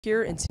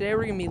Here, and today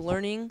we're going to be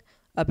learning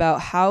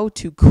about how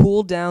to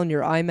cool down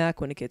your iMac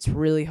when it gets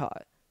really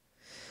hot.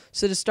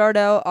 So to start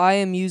out, I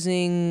am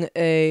using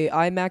a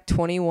iMac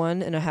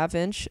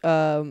 21.5-inch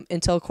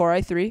Intel Core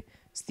i3.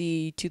 It's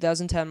the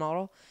 2010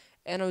 model,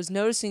 and I was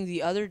noticing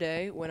the other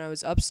day when I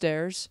was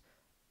upstairs,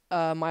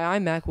 my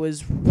iMac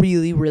was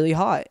really, really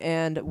hot,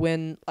 and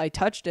when I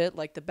touched it,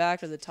 like the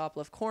back or the top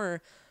left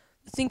corner,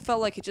 the thing felt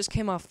like it just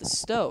came off the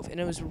stove, and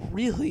it was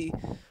really,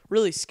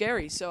 really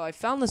scary. So I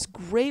found this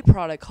great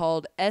product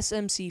called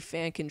SMC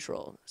Fan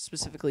Control,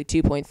 specifically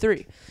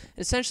 2.3.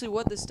 Essentially,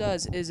 what this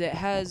does is it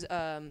has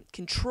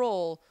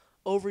control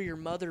over your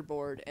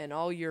motherboard and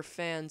all your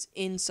fans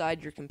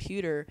inside your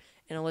computer,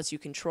 and it lets you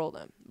control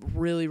them.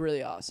 Really,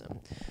 really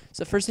awesome.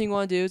 So first thing you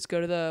want to do is go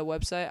to the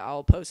website.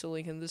 I'll post a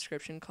link in the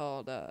description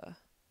called I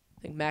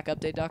think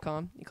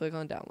macupdate.com. You click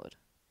on download.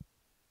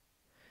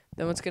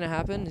 Then what's going to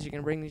happen is you're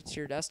going to bring it to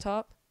your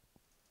desktop,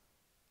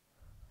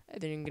 and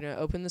then you're going to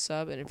open this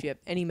up, and if you have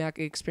any Mac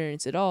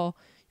experience at all,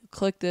 you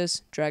click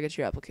this, drag it to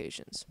your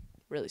applications.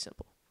 Really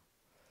simple.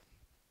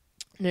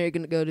 Now you're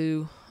going to go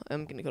to,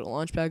 I'm going to go to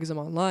Launchpad because I'm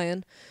on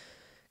Lion.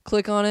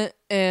 Click on it,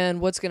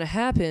 and what's going to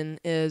happen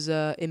is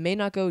it may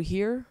not go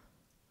here,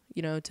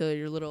 to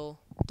your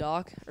little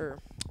dock, or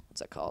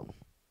what's that called?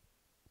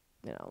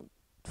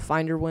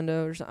 Finder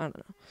window or something. I don't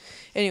know.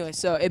 Anyway,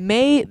 so it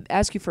may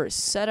ask you for a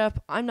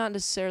setup. I'm not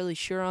necessarily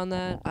sure on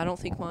that. I don't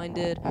think mine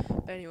did.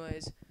 But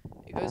anyways,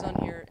 it goes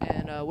on here,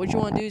 and what you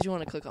want to do is you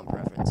want to click on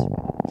preference.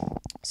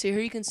 So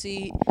here you can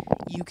see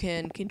you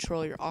can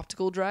control your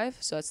optical drive.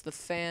 So that's the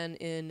fan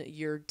in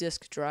your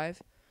disk drive.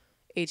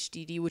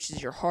 HDD, which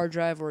is your hard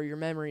drive where your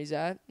memory's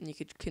at, and you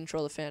could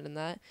control the fan in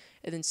that.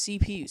 And then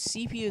CPU.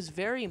 CPU is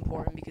very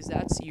important because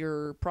that's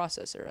your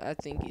processor. I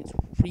think it's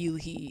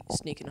really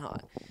sneaking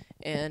hot.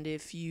 And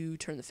if you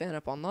turn the fan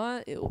up on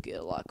that, it will get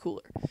a lot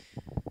cooler.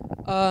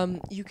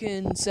 You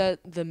can set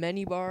the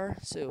menu bar.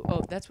 So,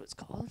 that's what it's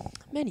called,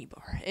 menu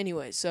bar.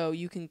 Anyway, so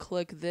you can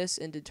click this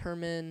and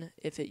determine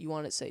if you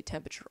want it, say,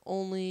 temperature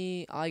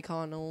only,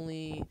 icon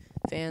only,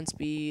 fan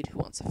speed. Who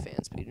wants a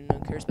fan speed? No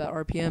one cares about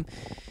RPM.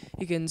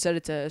 You can set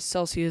it to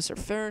Celsius or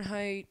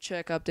Fahrenheit.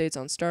 Check updates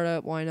on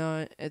startup. Why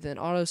not? And then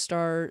auto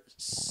start,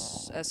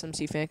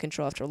 SMC fan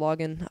control after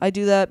login. I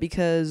do that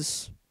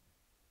because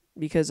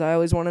I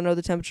always want to know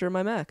the temperature of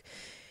my Mac.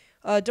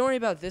 Don't worry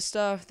about this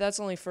stuff. That's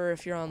only for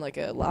if you're on like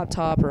a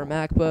laptop or a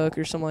MacBook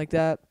or something like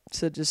that.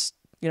 So just,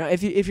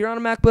 if you're on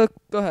a MacBook,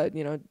 go ahead,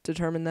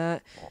 determine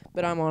that.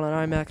 But I'm on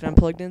an iMac and I'm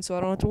plugged in, so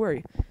I don't have to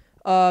worry.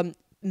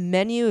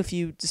 Menu, if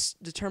you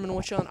just determine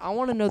which one, I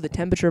want to know the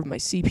temperature of my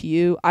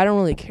CPU. I don't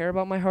really care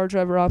about my hard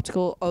drive or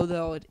optical,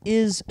 although it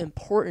is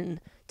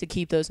important to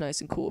keep those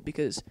nice and cool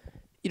because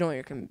you don't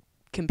want your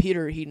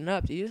computer heating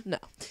up, do you? No.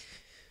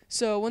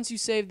 So once you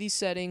save these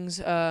settings,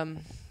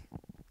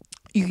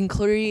 you can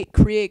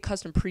create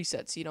custom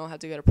presets. You don't have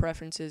to go to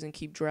preferences and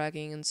keep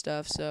dragging and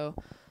stuff. So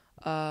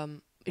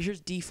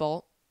here's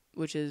default,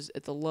 which is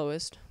at the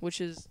lowest, which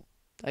is,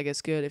 I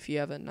guess, good if you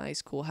have a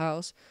nice, cool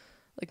house.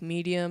 Like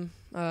medium,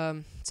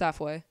 it's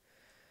halfway.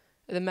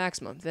 And then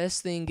maximum.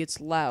 This thing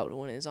gets loud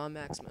when it's on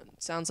maximum.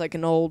 It sounds like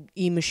an old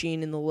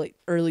E-machine in the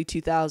early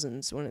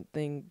 2000s when a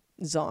thing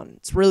is on.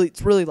 It's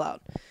really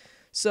loud.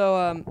 So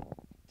I'm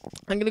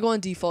going to go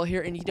on default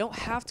here, and you don't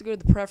have to go to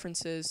the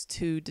preferences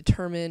to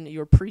determine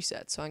your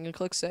preset. So I'm going to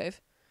click save.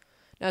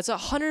 Now it's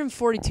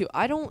 142.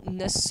 I don't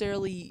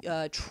necessarily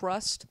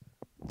trust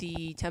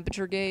the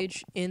temperature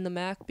gauge in the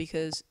Mac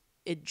because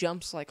it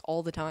jumps like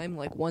all the time.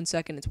 Like 1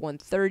 second it's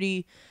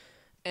 130,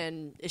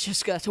 and it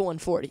just got to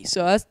 140.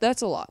 So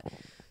that's a lot.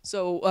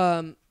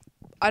 So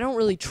I don't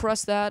really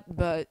trust that,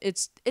 but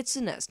it's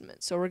an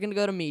estimate. So we're going to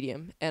go to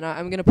medium, and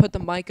I'm going to put the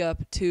mic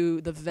up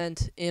to the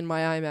vent in my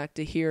iMac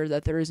to hear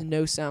that there is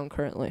no sound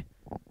currently.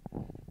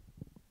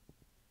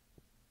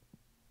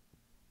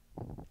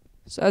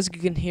 So as you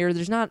can hear,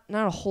 there's not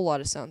a whole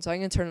lot of sound, so I'm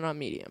going to turn it on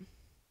medium.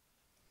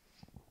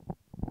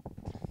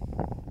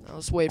 I'll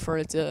just wait for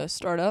it to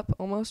start up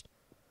almost.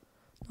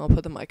 I'll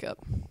put the mic up.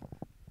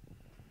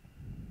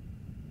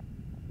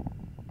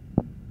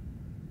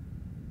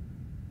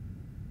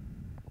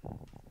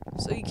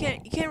 So you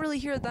can't really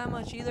hear it that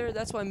much either.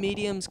 That's why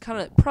medium's kind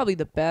of probably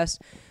the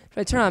best. If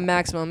I turn on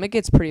maximum, it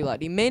gets pretty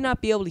loud. You may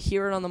not be able to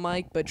hear it on the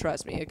mic, but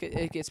trust me,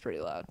 it gets pretty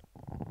loud.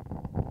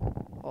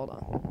 Hold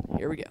on.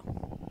 Here we go.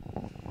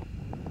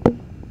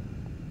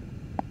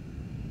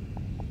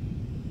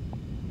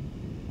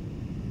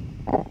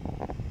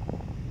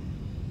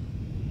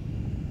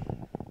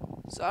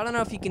 So I don't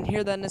know if you can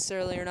hear that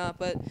necessarily or not,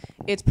 but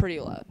it's pretty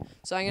loud.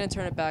 So I'm going to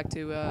turn it back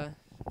to,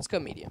 let's go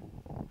medium.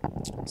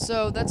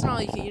 So that's not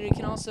all you can. You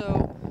can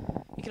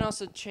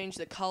also change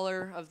the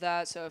color of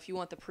that. So if you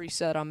want the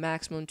preset on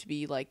maximum to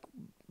be like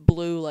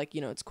blue, like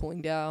it's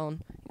cooling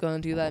down, go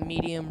and do that.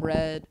 Medium,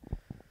 red,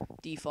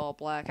 default,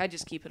 black. I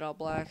just keep it all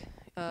black.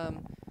 But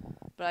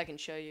I can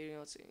show you.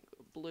 Let's see,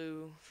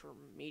 blue for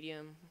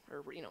medium,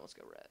 or let's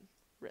go red.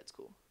 Red's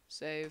cool.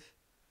 Save,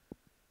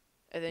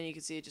 and then you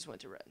can see it just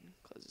went to red.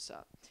 Close this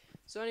out.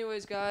 So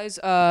anyways, guys,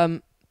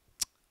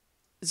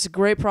 it's a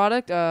great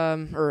product,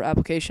 or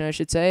application, I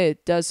should say.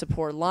 It does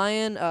support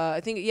Lion.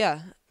 I think,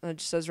 yeah, it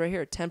just says right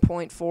here,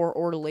 10.4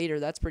 or later.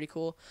 That's pretty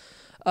cool.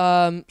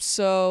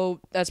 So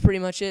that's pretty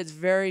much it. It's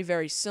very,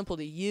 very simple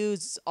to use.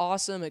 It's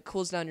awesome. It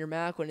cools down your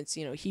Mac when it's,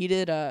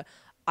 heated.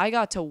 I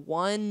got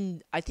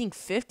to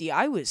 50.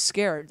 I was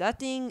scared. That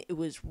thing, it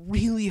was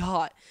really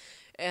hot.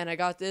 And I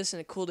got this, and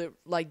it cooled it,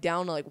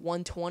 down to,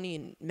 120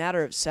 in a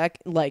matter of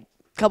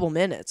couple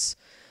minutes.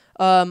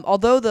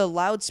 Although the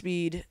loud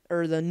speed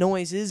or the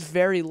noise is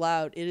very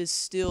loud, it is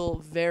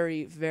still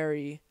very,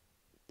 very,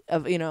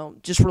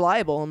 just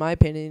reliable in my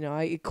opinion.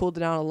 It cooled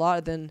it down a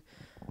lot. Then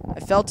I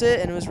felt it,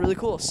 and it was really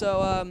cool.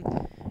 So,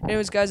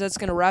 anyways, guys, that's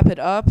gonna wrap it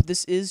up.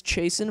 This is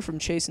Chasen from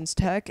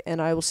ChasensTech,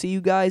 and I will see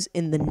you guys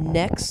in the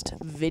next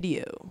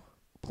video.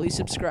 Please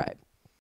subscribe.